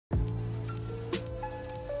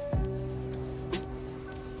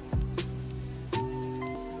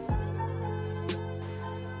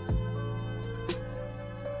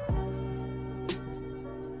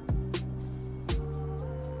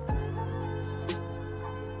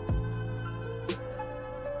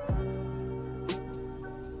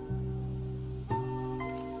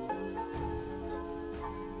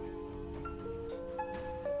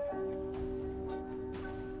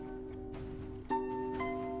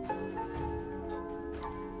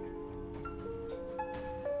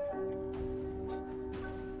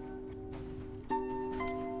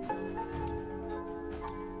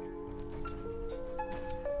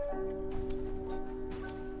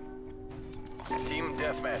Team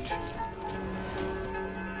deathmatch.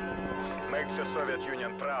 Make the Soviet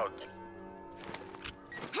Union proud.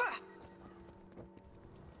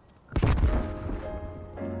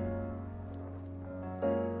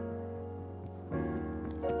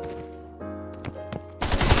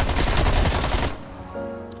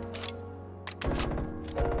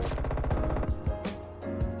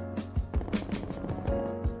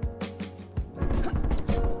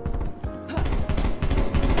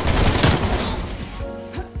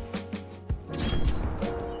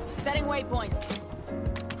 Setting waypoint.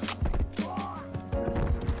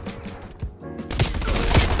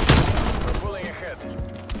 We're pulling ahead.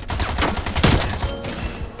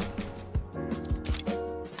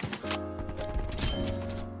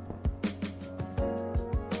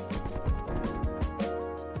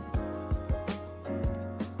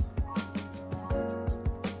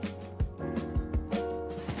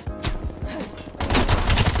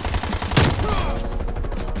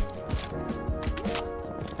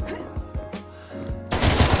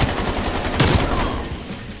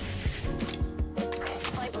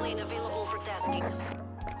 Available for tasking.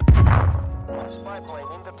 Spy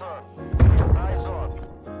plane in the turn. Eyes on.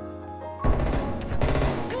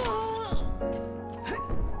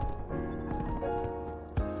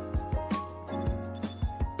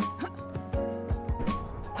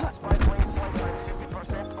 Spy plane flight time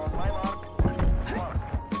 50% on my mark. Mark.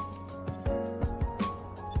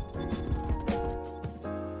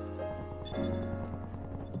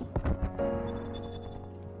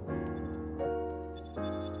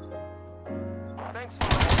 Thanks for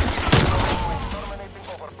terminating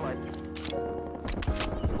overflight.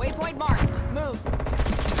 Waypoint marked. Move.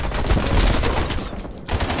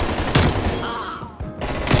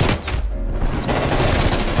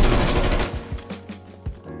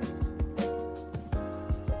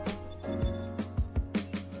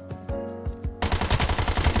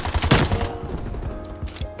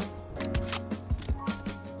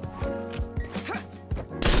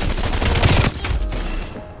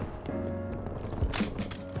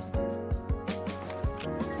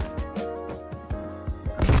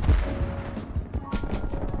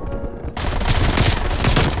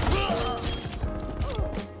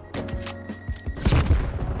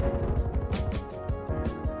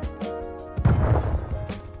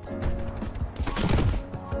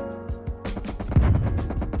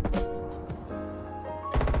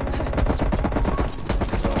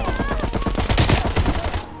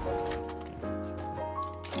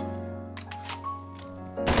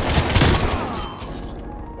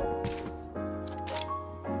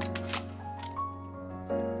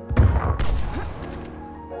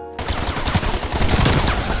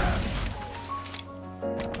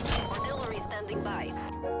 Artillery standing by.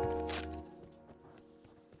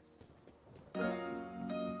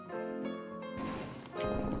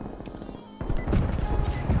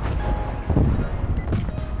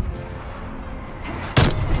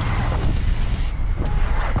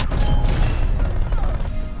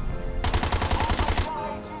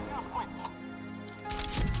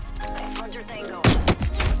 Roger Tango.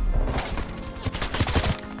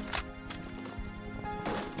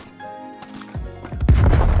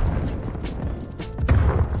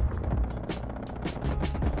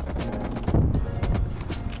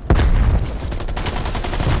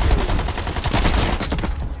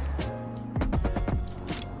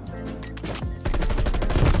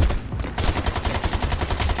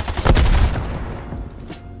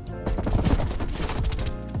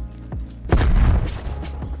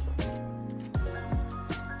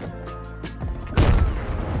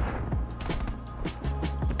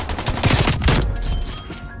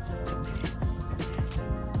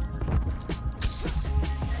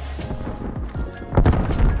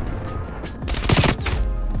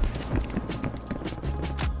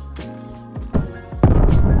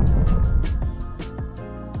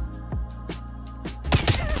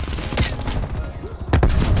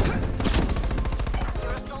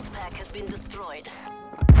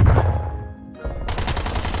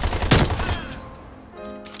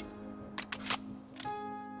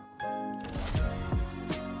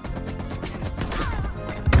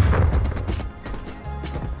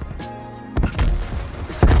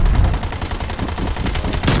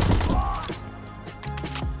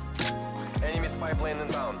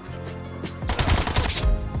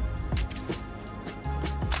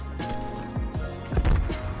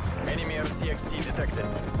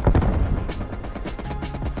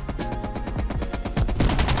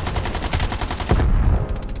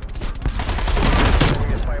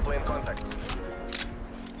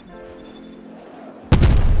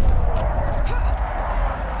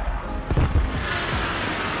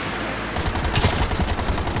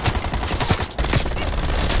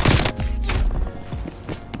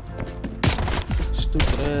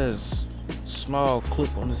 small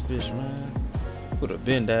clip on this bitch, man. Would have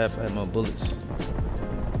been died if I had more bullets.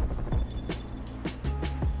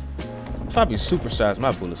 If I be supersized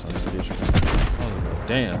my bullets on this bitch, man. I don't give a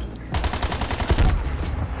damn.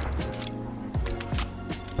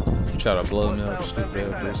 You try to blow me up, Hostile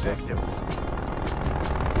stupid sentry ass turret bitch. active.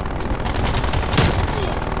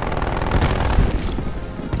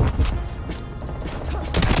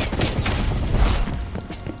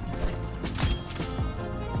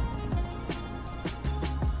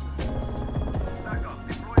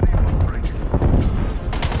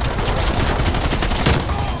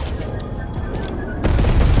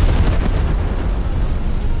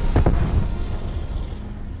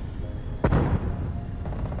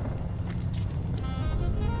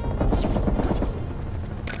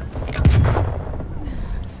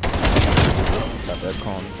 That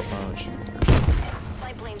corner behind you.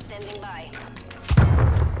 Spy plane standing by.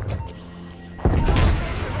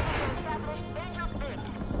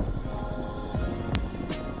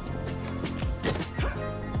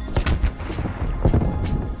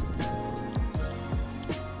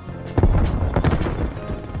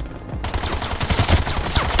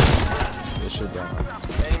 This shit down.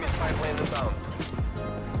 Enemy spy plane inbound.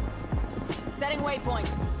 Setting waypoint.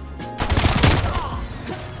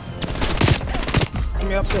 Get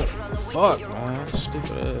me up there. Fuck, man.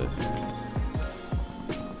 Stupid ass.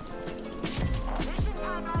 Mission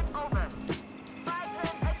timeline over. Spy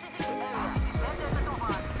plane exiting the area. Vendetta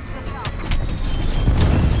Nova. Setting up.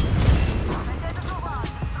 Vendetta Nova.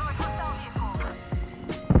 Destroy hostile vehicle.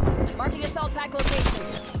 Marking assault pack location.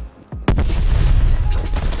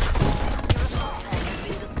 Your assault pack has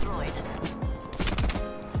been destroyed.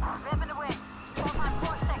 Weapon away.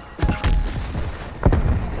 4 seconds.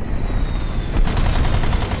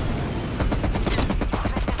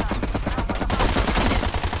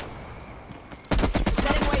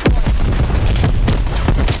 Setting waypoint.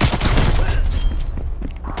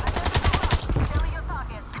 Killing your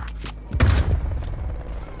target.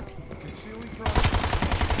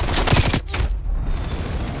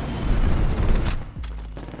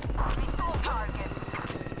 Restore targets.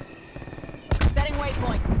 Setting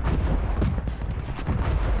waypoint.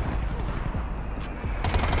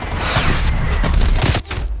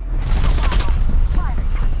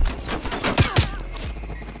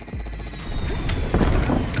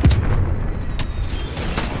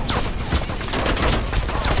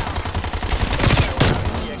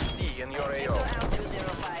 EXT in your AO. Out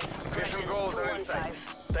 205. Mission goals are in sight.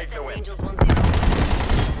 Take the win. Angels 10.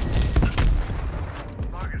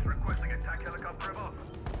 Target's requesting attack helicopter above.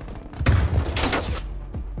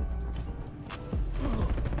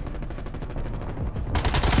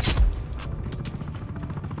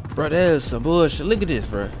 Bro, that is some bullshit. Look at this,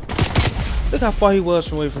 bro. Look how far he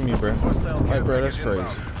was away from me, bro. Hostile care Like, bro, that's package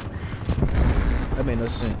crazy. inbound. That made no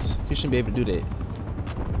sense. He shouldn't be able to do that.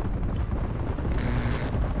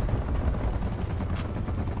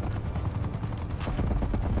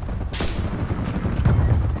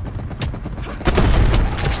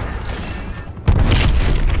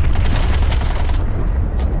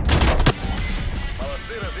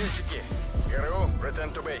 Молодцы, разведчики. ГРУ, return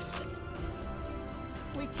to base.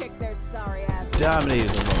 We kicked their sorry asses. Dominated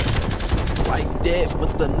them motherfuckers. Like that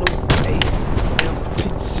with the new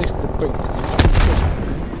AMP63.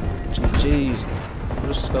 GG's. What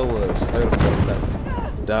the score was?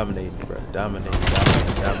 34. Dominated, bro. Dominated,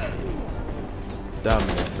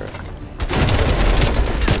 bro.